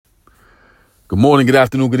Good morning, good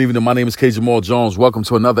afternoon, good evening. My name is K. Jamal Jones. Welcome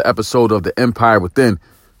to another episode of The Empire Within.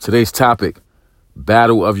 Today's topic,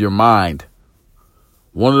 battle of your mind.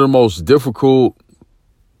 One of the most difficult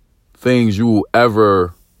things you will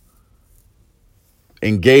ever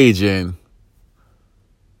engage in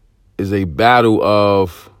is a battle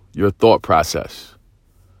of your thought process.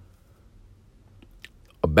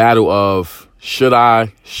 A battle of should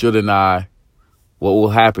I, shouldn't I? What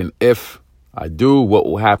will happen if I do? What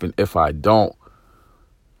will happen if I don't?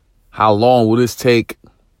 How long will this take?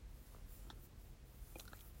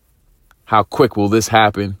 How quick will this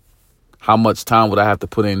happen? How much time would I have to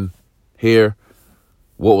put in here?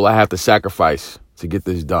 What will I have to sacrifice to get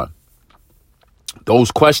this done?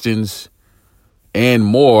 Those questions and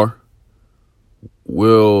more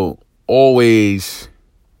will always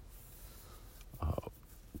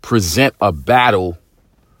present a battle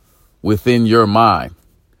within your mind.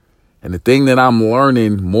 And the thing that I'm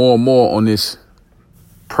learning more and more on this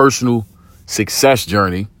personal success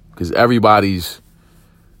journey, because everybody's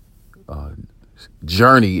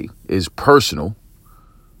journey is personal.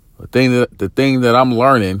 The thing that I'm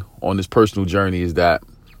learning on this personal journey is that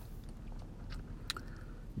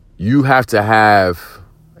you have to have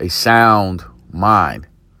a sound mind.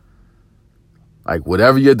 Like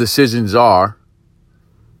whatever your decisions are,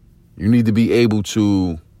 you need to be able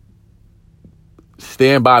to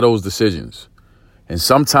stand by those decisions. And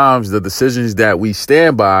sometimes the decisions that we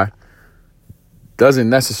stand by doesn't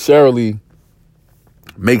necessarily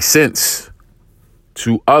make sense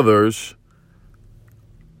to others.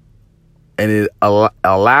 And it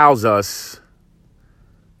allows us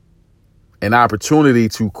an opportunity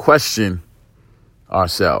to question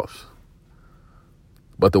ourselves.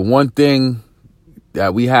 But the one thing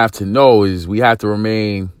that we have to know is we have to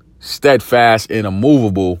remain steadfast and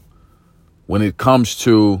immovable when it comes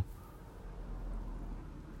to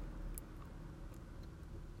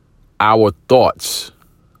our thoughts,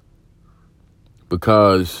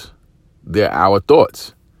 because they're our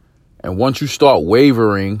thoughts. And once you start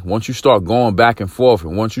wavering, once you start going back and forth,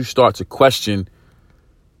 and once you start to question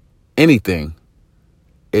anything,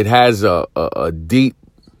 it has a deep,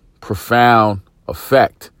 profound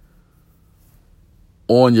effect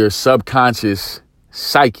on your subconscious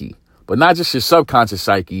psyche. But not just your subconscious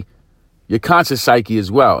psyche, your conscious psyche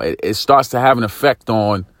as well. It starts to have an effect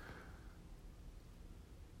on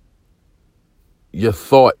your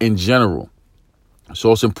thought in general.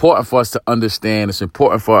 So it's important for us to understand. It's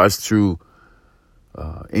important for us to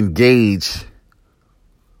engage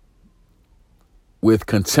with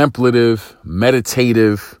contemplative,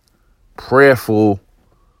 meditative, prayerful,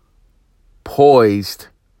 poised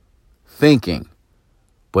thinking.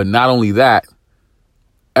 But not only that,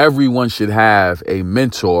 everyone should have a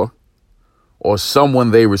mentor or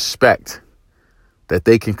someone they respect that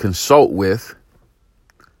they can consult with,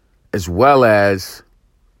 as well as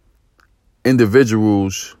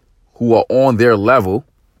individuals who are on their level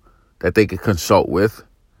that they can consult with,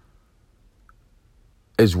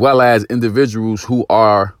 as well as individuals who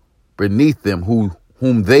are beneath them,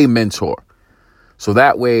 whom they mentor. So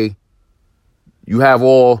that way you have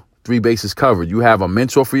all three bases covered. You have a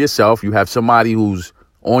mentor for yourself. You have somebody who's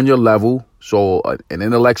on your level, so an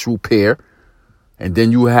intellectual peer. And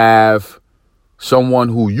then you have someone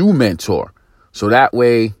who you mentor. So that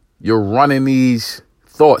way you're running these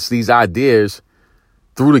thoughts, these ideas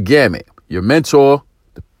through the gamut. Your mentor,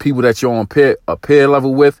 the people that you're on a peer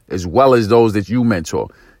level with, as well as those that you mentor.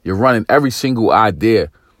 You're running every single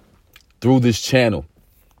idea through this channel.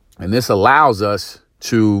 And this allows us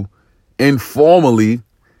to informally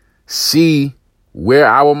see where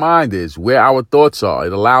our mind is, where our thoughts are.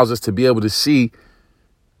 It allows us to be able to see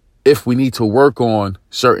if we need to work on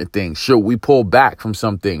certain things. Should we pull back from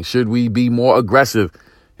some things? Should we be more aggressive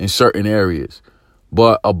in certain areas?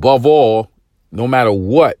 But above all, no matter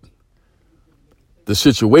what the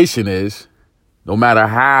situation is, no matter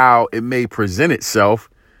how it may present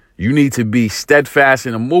itself, you need to be steadfast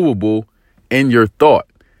and immovable in your thought.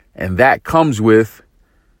 And that comes with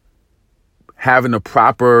having a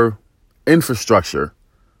proper infrastructure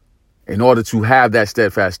in order to have that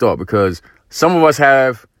steadfast thought. Because some of us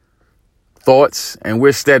have thoughts and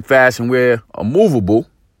we're steadfast and we're immovable,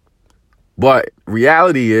 but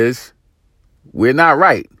reality is we're not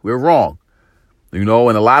right. We're wrong. And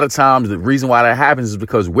a lot of times the reason why that happens is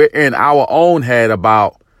because we're in our own head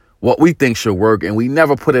about what we think should work, and we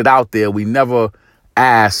never put it out there. We never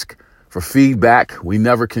ask for feedback. We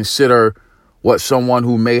never consider what someone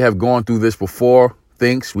who may have gone through this before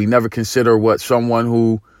thinks. We never consider what someone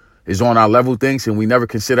who is on our level thinks, and we never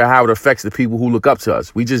consider how it affects the people who look up to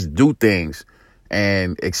us. We just do things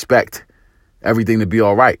and expect everything to be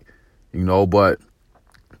all right. but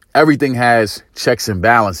everything has checks and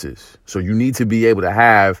balances. So you need to be able to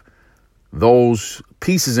have those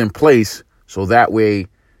pieces in place so that way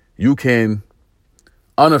you can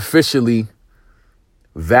unofficially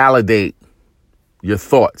validate your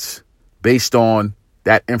thoughts based on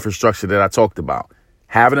that infrastructure that I talked about.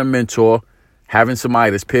 Having a mentor, having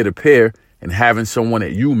somebody that's peer-to-peer, and having someone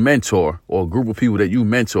that you mentor or a group of people that you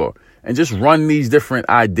mentor, and just run these different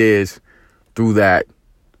ideas through that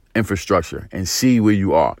infrastructure and see where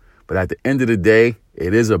you are. But at the end of the day,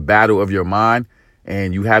 it is a battle of your mind,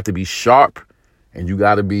 and you have to be sharp, and you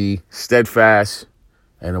got to be steadfast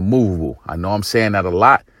and immovable. I know I'm saying that a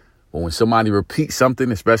lot, but when somebody repeats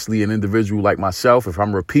something, especially an individual like myself, if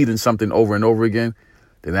I'm repeating something over and over again,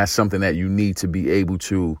 then that's something that you need to be able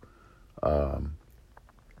to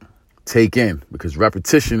take in, because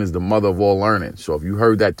repetition is the mother of all learning. So if you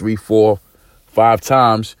heard that 3, 4, 5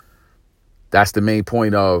 times, that's the main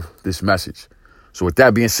point of this message. So with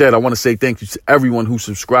that being said, I want to say thank you to everyone who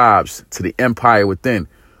subscribes to the Empire Within.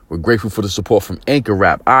 We're grateful for the support from Anchor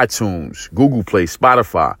Rap, iTunes, Google Play,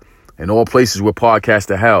 Spotify, and all places where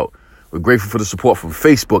podcasts are held. We're grateful for the support from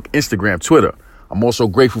Facebook, Instagram, Twitter. I'm also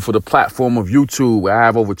grateful for the platform of YouTube, where I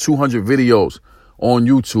have over 200 videos on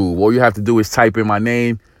YouTube. All you have to do is type in my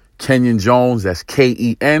name, Kenyon Jones. That's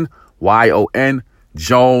Kenyon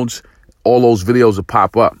Jones. All those videos will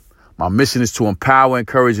pop up. My mission is to empower,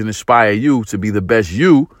 encourage, and inspire you to be the best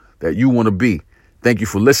you that you want to be. Thank you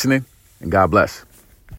for listening, and God bless.